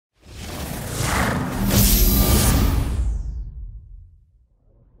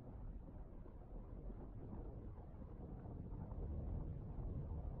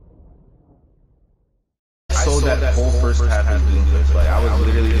that whole first half of Doomfist. Like, I was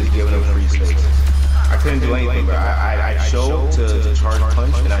literally just giving him free space. I couldn't do anything, bro. I showed to charge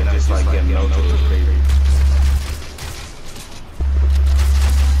punch, and I just like get melted. It was crazy.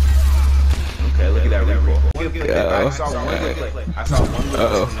 Okay, look at that recoil. I saw one play. I saw one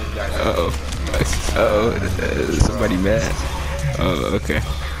play. Somebody mad. Oh, okay.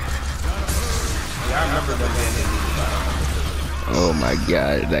 Yeah, I remember them being. Oh my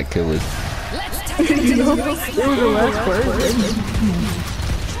god, that kill was. You know, it was the last part.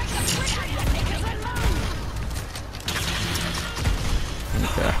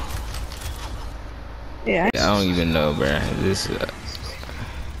 Okay. Yeah. I don't even know, bro. This.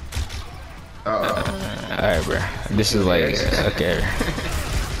 Alright, bro. This is like okay.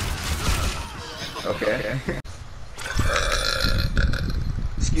 Okay.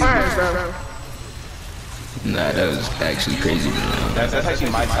 Excuse me. Bro. Nah, that was actually crazy. That's actually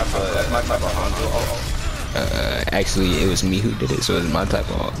my type of. That's my type of Hanzo. Actually, it was me who did it, so it was my type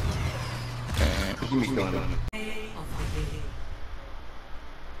of. Give me killing.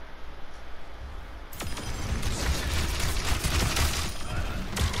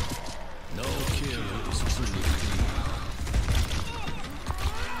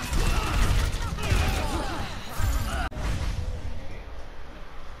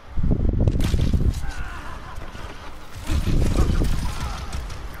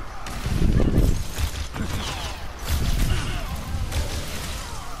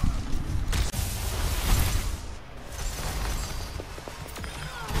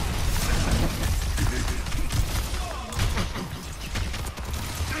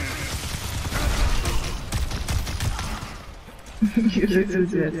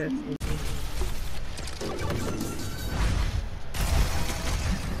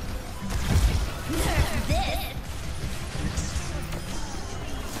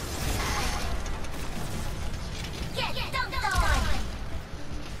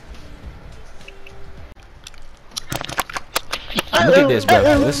 Look at this, bro.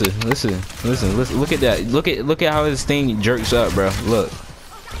 Listen. Look at that. Look at how this thing jerks up, bro. Look.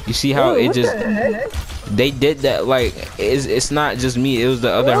 You see how it just. They did that. Like it's not just me. It was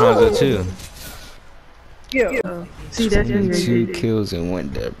the other Hanzo too. Yo. See that? 2 kills in 1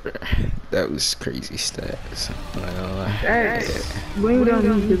 death, bro. That was crazy stats. Blame it on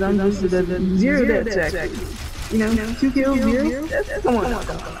me because I'm just the 0 death check. You know, 2 kills, 0. Come on.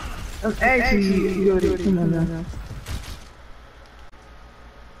 I'm actually good. Come on now.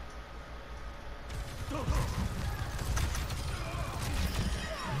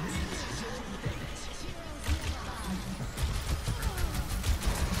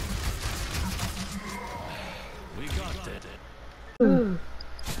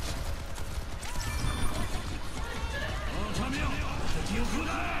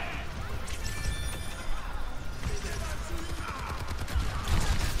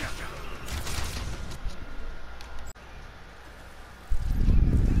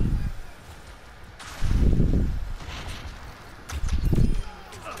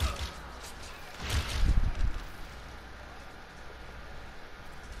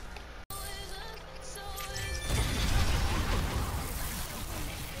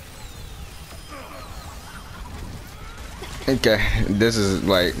 Okay, this is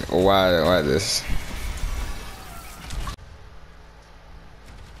like why this.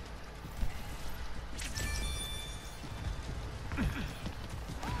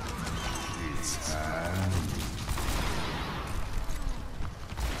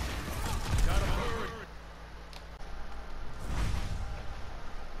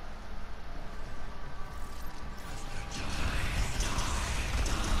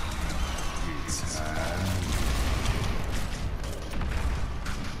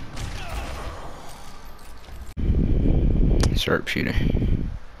 Sharpshooter.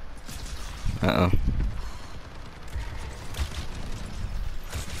 Uh-oh.